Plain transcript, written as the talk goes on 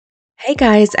Hey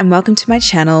guys, and welcome to my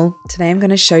channel. Today I'm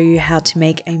going to show you how to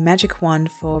make a magic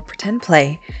wand for pretend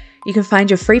play. You can find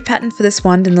your free pattern for this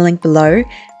wand in the link below,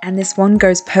 and this wand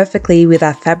goes perfectly with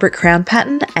our fabric crown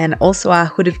pattern and also our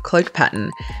hooded cloak pattern,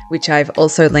 which I've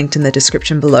also linked in the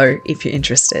description below if you're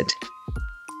interested.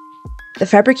 The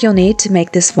fabric you'll need to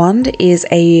make this wand is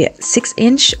a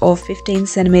 6-inch or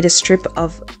 15cm strip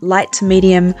of light to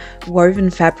medium woven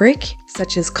fabric,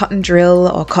 such as cotton drill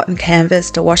or cotton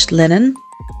canvas or washed linen.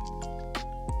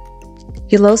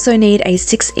 You'll also need a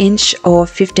 6-inch or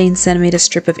 15cm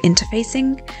strip of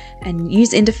interfacing, and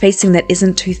use interfacing that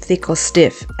isn't too thick or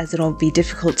stiff, as it'll be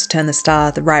difficult to turn the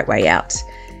star the right way out.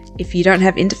 If you don't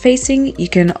have interfacing, you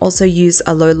can also use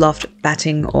a low loft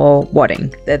batting or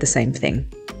wadding, they're the same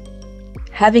thing.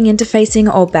 Having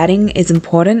interfacing or batting is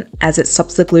important as it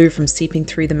stops the glue from seeping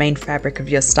through the main fabric of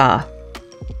your star.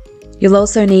 You'll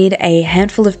also need a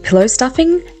handful of pillow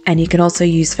stuffing, and you can also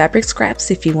use fabric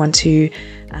scraps if you want to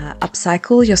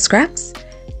upcycle your scraps.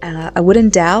 A wooden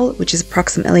dowel, which is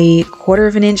approximately 1/4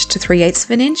 of an inch to 3/8 of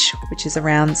an inch, which is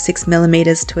around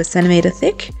 6mm to 1 centimeter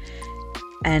thick,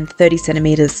 and 30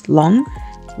 centimeters long,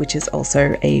 which is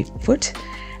also a foot,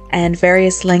 and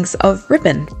various lengths of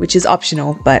ribbon, which is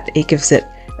optional, but it gives it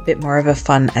a bit more of a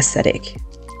fun aesthetic.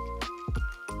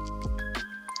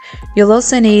 You'll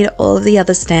also need all of the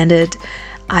other standard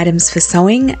items for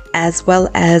sewing, as well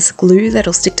as glue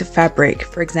that'll stick to fabric,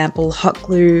 for example hot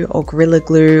glue or Gorilla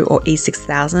Glue or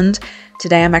E6000.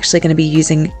 Today I'm actually going to be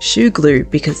using shoe glue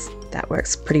because that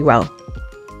works pretty well.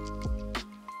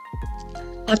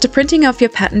 After printing off your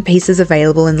pattern pieces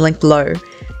available in the link below,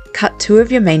 cut 2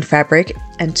 of your main fabric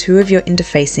and 2 of your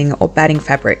interfacing or batting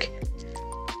fabric.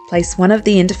 Place one of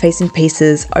the interfacing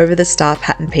pieces over the star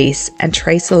pattern piece and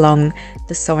trace along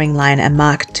the sewing line and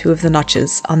mark 2 of the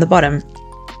notches on the bottom.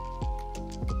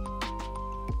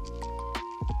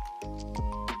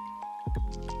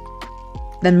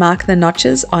 Then mark the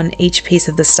notches on each piece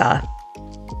of the star.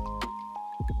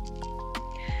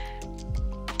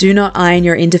 Do not iron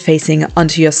your interfacing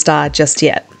onto your star just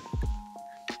yet.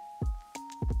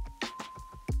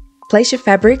 Place your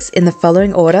fabrics in the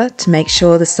following order to make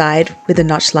sure the side with the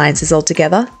notch lines is all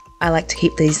together. I like to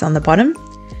keep these on the bottom.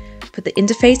 Put the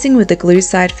interfacing with the glue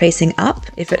side facing up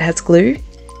if it has glue,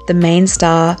 the main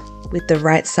star with the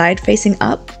right side facing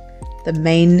up, the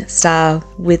main star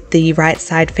with the right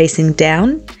side facing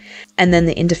down, and then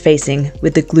the interfacing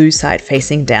with the glue side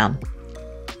facing down.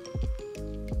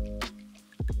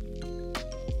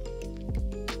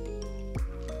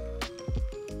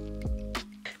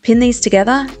 Pin these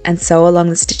together and sew along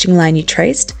the stitching line you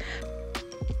traced.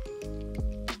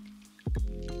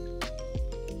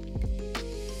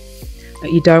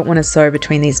 But you don't want to sew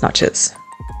between these notches.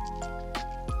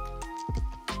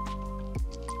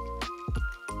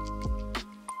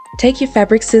 Take your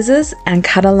fabric scissors and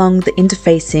cut along the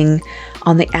interfacing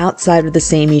on the outside of the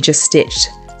seam you just stitched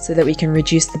so that we can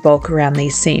reduce the bulk around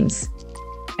these seams.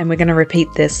 And we're going to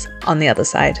repeat this on the other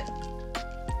side.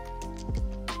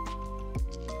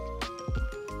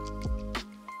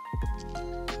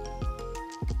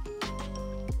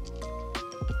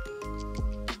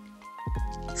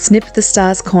 Snip the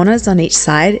star's corners on each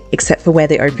side except for where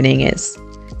the opening is.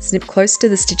 Snip close to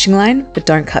the stitching line, but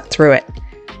don't cut through it.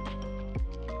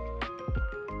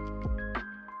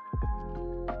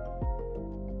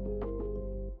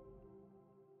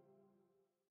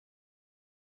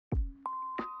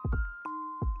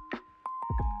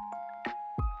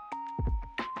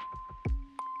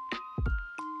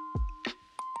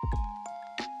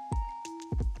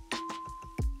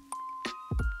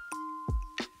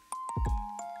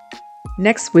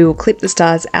 Next, we will clip the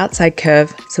star's outside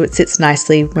curve so it sits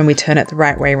nicely when we turn it the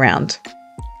right way round.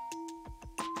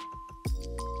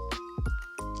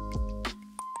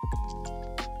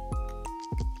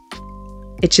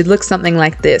 It should look something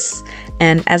like this,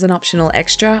 and as an optional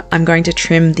extra, I'm going to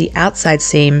trim the outside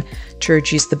seam to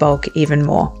reduce the bulk even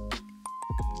more.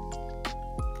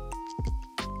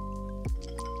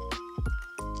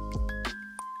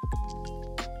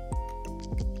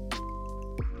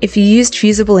 If you used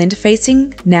fusible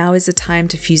interfacing, now is the time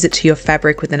to fuse it to your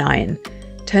fabric with an iron.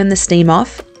 Turn the steam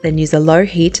off, then use a low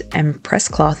heat and press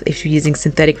cloth if you're using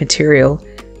synthetic material.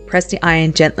 Press the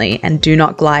iron gently and do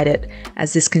not glide it,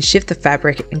 as this can shift the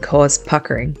fabric and cause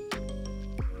puckering.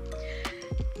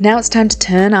 Now it's time to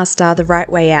turn our star the right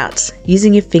way out.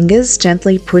 Using your fingers,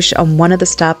 gently push on one of the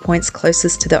star points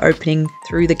closest to the opening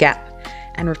through the gap,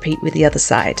 and repeat with the other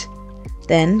side.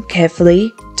 Then,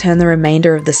 carefully, turn the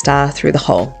remainder of the star through the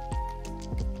hole.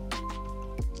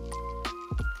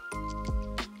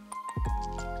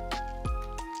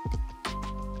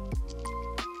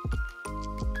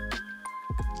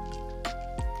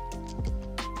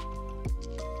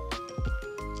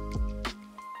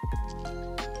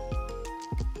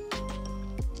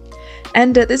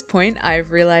 And at this point,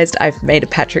 I've realised I've made a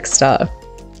Patrick star.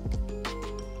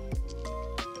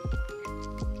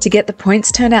 To get the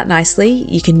points turned out nicely,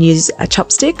 you can use a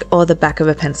chopstick or the back of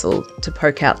a pencil to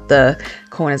poke out the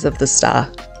corners of the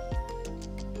star.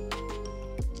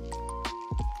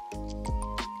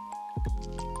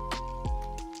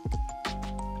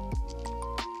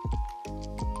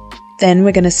 Then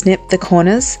we're going to snip the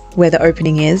corners where the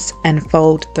opening is and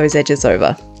fold those edges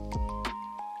over.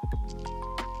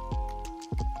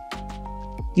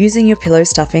 Using your pillow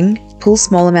stuffing, pull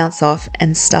small amounts off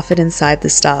and stuff it inside the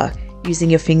star, using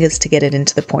your fingers to get it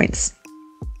into the points.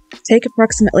 Take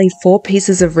approximately 4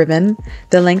 pieces of ribbon.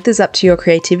 The length is up to your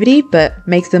creativity, but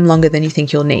make them longer than you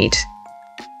think you'll need.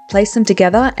 Place them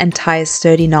together and tie a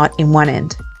sturdy knot in one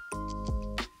end.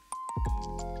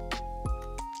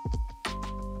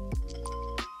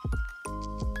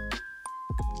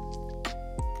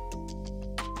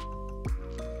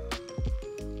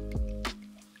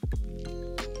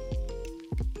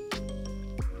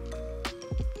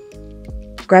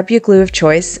 Grab your glue of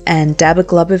choice and dab a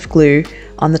glob of glue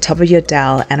on the top of your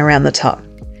dowel and around the top.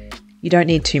 You don't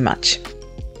need too much.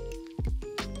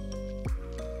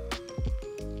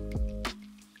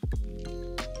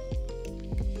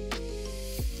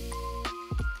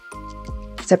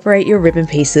 Separate your ribbon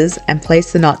pieces and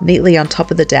place the knot neatly on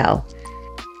top of the dowel.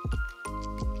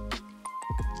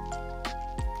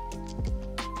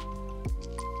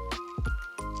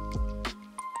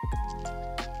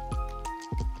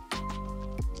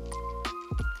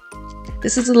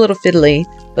 This is a little fiddly,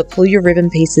 but pull your ribbon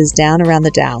pieces down around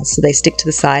the dowel so they stick to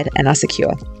the side and are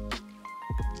secure.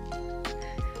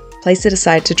 Place it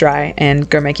aside to dry and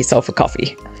go make yourself a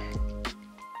coffee.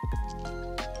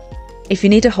 If you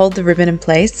need to hold the ribbon in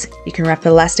place, you can wrap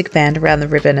an elastic band around the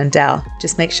ribbon and dowel.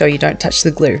 Just make sure you don't touch the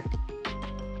glue.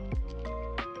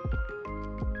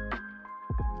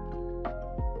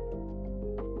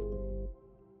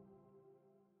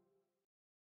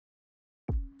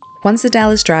 Once the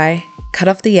dowel is dry, cut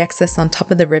off the excess on top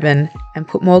of the ribbon and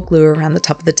put more glue around the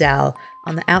top of the dowel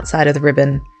on the outside of the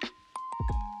ribbon.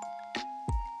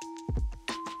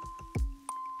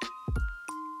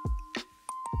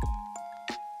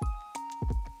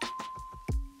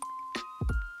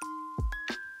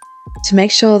 To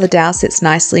make sure the dowel sits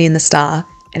nicely in the star,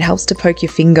 it helps to poke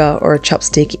your finger or a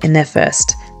chopstick in there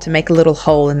first to make a little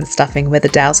hole in the stuffing where the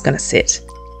dowel's going to sit.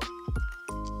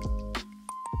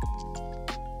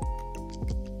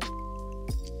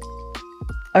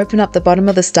 Open up the bottom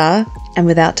of the star and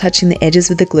without touching the edges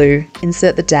with the glue,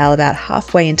 insert the dowel about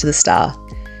halfway into the star.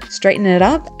 Straighten it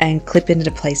up and clip it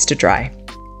into place to dry.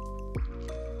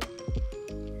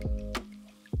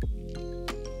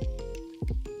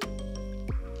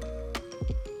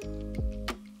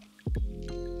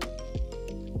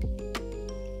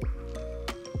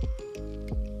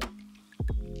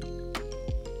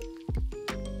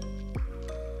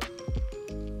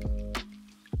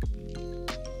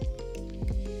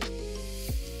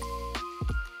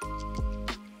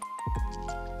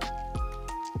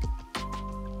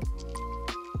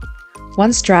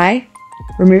 Once dry,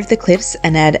 remove the clips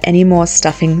and add any more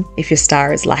stuffing if your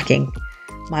star is lacking.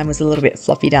 Mine was a little bit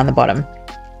floppy down the bottom.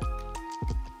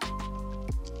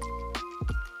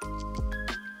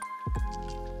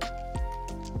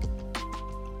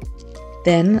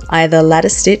 Then either ladder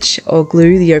stitch or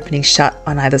glue the opening shut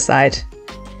on either side.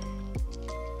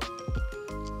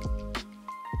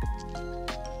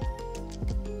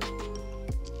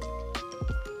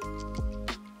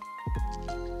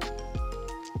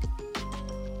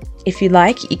 If you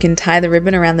like, you can tie the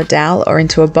ribbon around the dowel or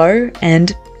into a bow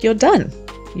and you're done.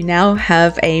 You now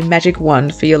have a magic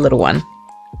wand for your little one.